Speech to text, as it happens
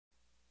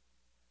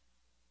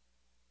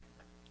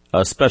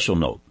A special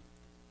note.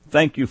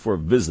 Thank you for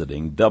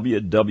visiting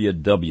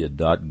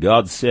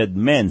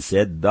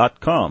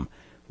www.godsaidmansaid.com.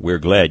 We're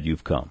glad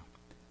you've come.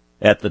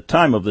 At the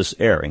time of this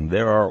airing,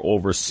 there are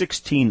over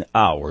 16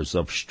 hours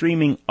of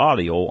streaming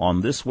audio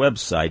on this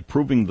website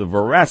proving the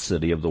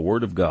veracity of the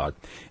Word of God.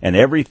 And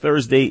every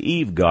Thursday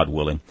Eve, God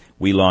willing,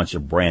 we launch a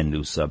brand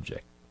new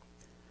subject.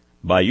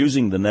 By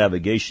using the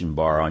navigation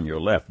bar on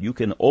your left, you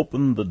can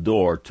open the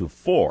door to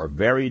 4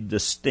 very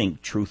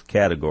distinct truth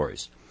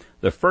categories.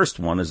 The first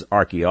one is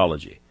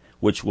archaeology,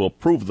 which will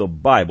prove the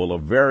Bible a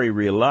very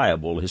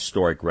reliable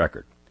historic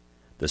record.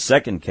 The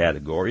second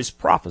category is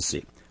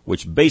prophecy,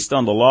 which based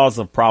on the laws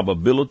of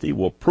probability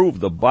will prove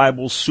the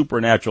Bible's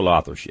supernatural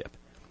authorship.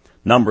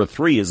 Number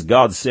 3 is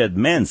God Said,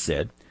 Man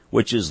Said,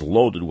 which is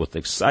loaded with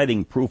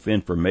exciting proof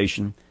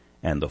information.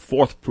 And the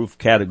fourth proof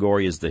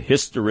category is the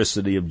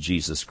historicity of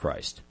Jesus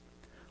Christ.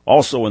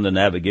 Also in the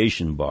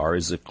navigation bar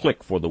is a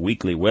click for the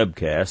weekly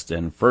webcast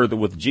and Further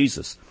with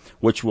Jesus,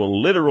 which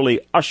will literally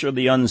usher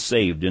the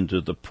unsaved into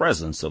the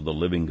presence of the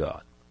living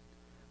God.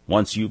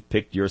 Once you've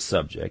picked your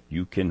subject,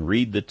 you can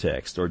read the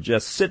text or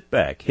just sit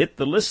back, hit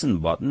the listen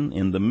button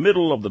in the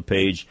middle of the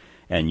page,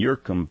 and your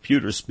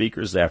computer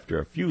speakers, after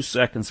a few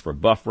seconds for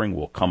buffering,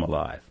 will come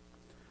alive.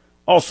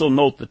 Also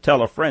note the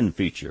Tell a Friend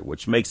feature,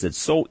 which makes it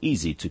so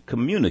easy to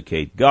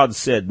communicate God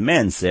Said,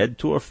 Man Said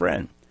to a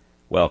friend.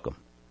 Welcome.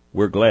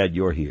 We're glad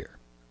you're here.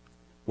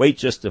 Wait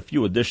just a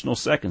few additional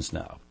seconds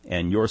now,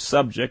 and your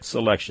subject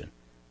selection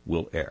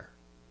will air.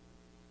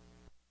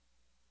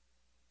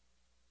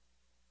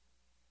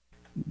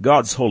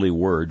 God's holy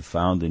word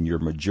found in your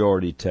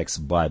majority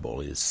text Bible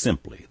is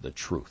simply the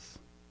truth.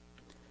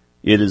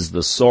 It is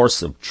the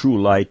source of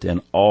true light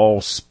and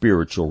all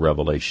spiritual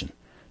revelation.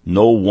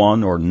 No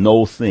one or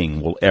no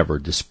thing will ever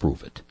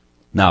disprove it.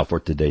 Now for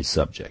today's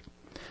subject.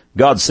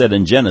 God said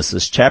in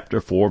Genesis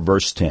chapter 4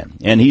 verse 10,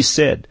 "And he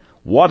said,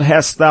 What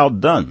hast thou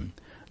done?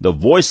 The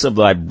voice of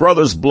thy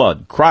brother's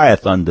blood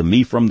crieth unto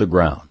me from the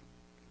ground."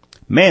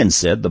 Man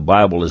said the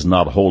Bible is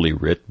not holy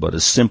writ, but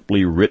is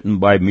simply written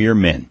by mere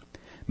men.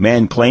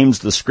 Man claims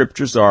the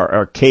scriptures are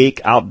archaic,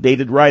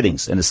 outdated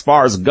writings, and as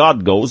far as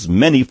God goes,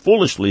 many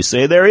foolishly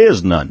say there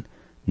is none.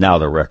 Now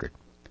the record.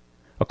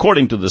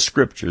 According to the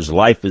scriptures,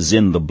 life is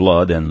in the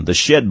blood, and the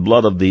shed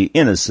blood of the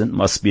innocent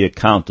must be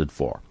accounted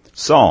for.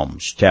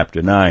 Psalms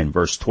chapter 9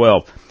 verse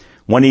 12,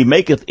 "When he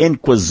maketh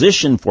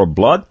inquisition for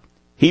blood,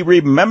 he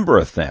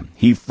remembereth them.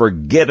 He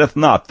forgetteth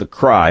not the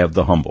cry of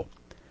the humble."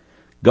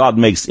 God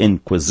makes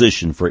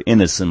inquisition for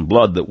innocent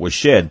blood that was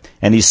shed,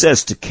 and he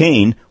says to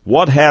Cain,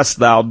 "What hast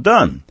thou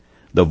done?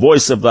 The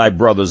voice of thy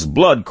brother's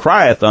blood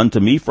crieth unto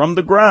me from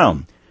the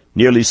ground."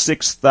 Nearly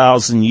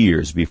 6,000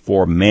 years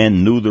before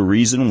man knew the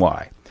reason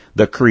why,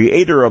 the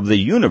creator of the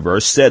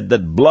universe said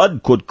that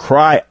blood could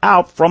cry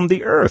out from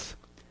the earth.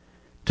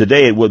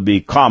 Today it would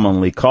be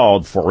commonly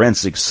called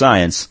forensic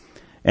science,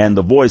 and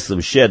the voice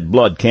of shed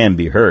blood can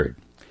be heard.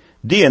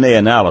 DNA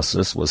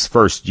analysis was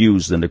first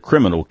used in a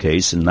criminal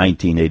case in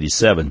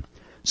 1987.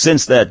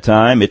 Since that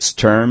time, its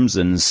terms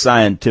and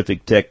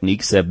scientific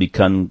techniques have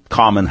become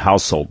common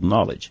household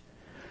knowledge.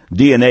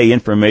 DNA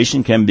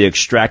information can be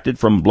extracted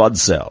from blood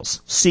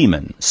cells,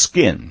 semen,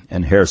 skin,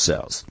 and hair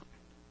cells.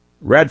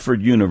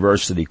 Radford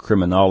University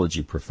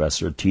criminology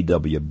professor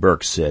T.W.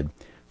 Burke said,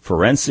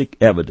 "Forensic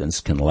evidence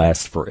can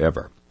last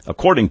forever."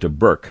 According to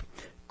Burke,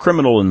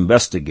 criminal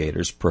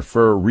investigators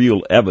prefer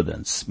real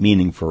evidence,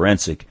 meaning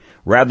forensic,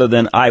 rather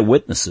than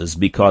eyewitnesses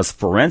because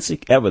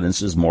forensic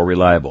evidence is more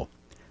reliable.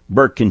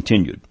 Burke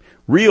continued,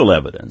 "Real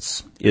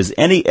evidence is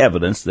any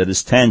evidence that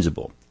is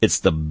tangible. It's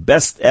the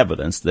best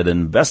evidence that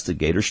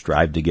investigators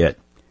strive to get."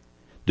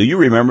 Do you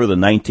remember the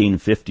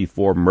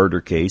 1954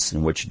 murder case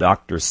in which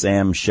Dr.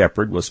 Sam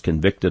Shepard was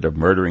convicted of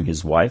murdering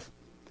his wife?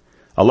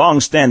 A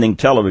long-standing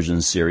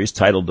television series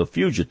titled The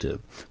Fugitive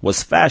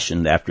was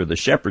fashioned after the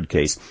Shepard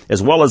case,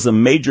 as well as a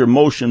major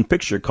motion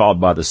picture called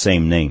by the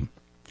same name.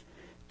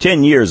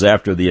 10 years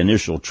after the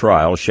initial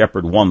trial,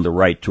 Shepard won the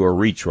right to a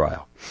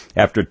retrial.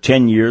 After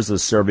 10 years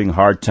of serving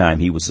hard time,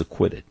 he was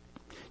acquitted.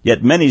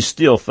 Yet many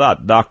still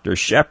thought Dr.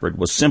 Shepard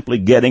was simply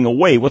getting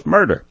away with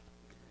murder.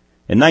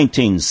 In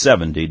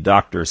 1970,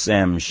 Dr.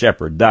 Sam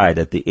Shepard died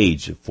at the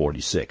age of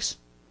 46.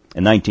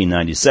 In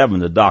 1997,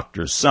 the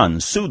doctor's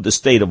son sued the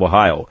state of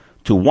Ohio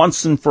to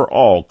once and for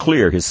all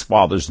clear his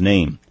father's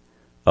name.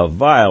 A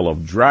vial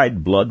of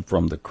dried blood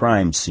from the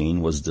crime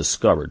scene was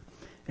discovered,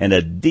 and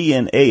a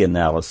DNA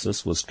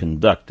analysis was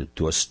conducted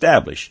to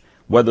establish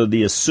whether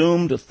the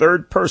assumed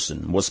third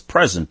person was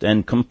present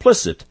and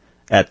complicit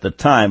at the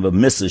time of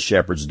Mrs.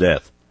 Shepard's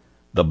death.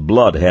 The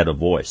blood had a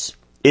voice.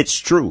 It's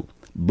true.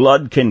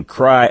 Blood can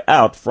cry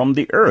out from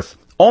the earth.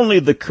 Only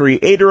the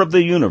creator of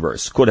the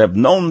universe could have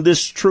known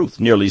this truth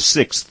nearly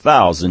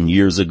 6,000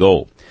 years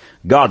ago.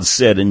 God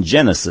said in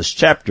Genesis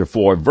chapter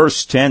 4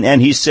 verse 10,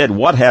 "And he said,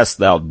 What hast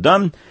thou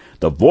done?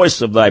 The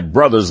voice of thy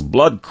brother's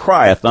blood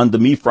crieth unto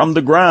me from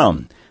the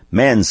ground."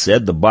 Man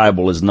said the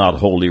Bible is not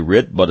holy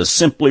writ, but is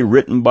simply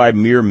written by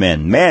mere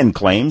men. Man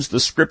claims the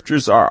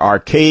scriptures are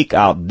archaic,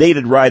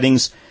 outdated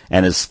writings,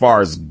 and as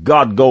far as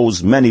God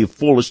goes, many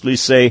foolishly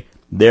say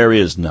there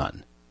is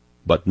none.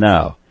 but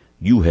now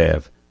you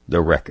have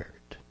the record.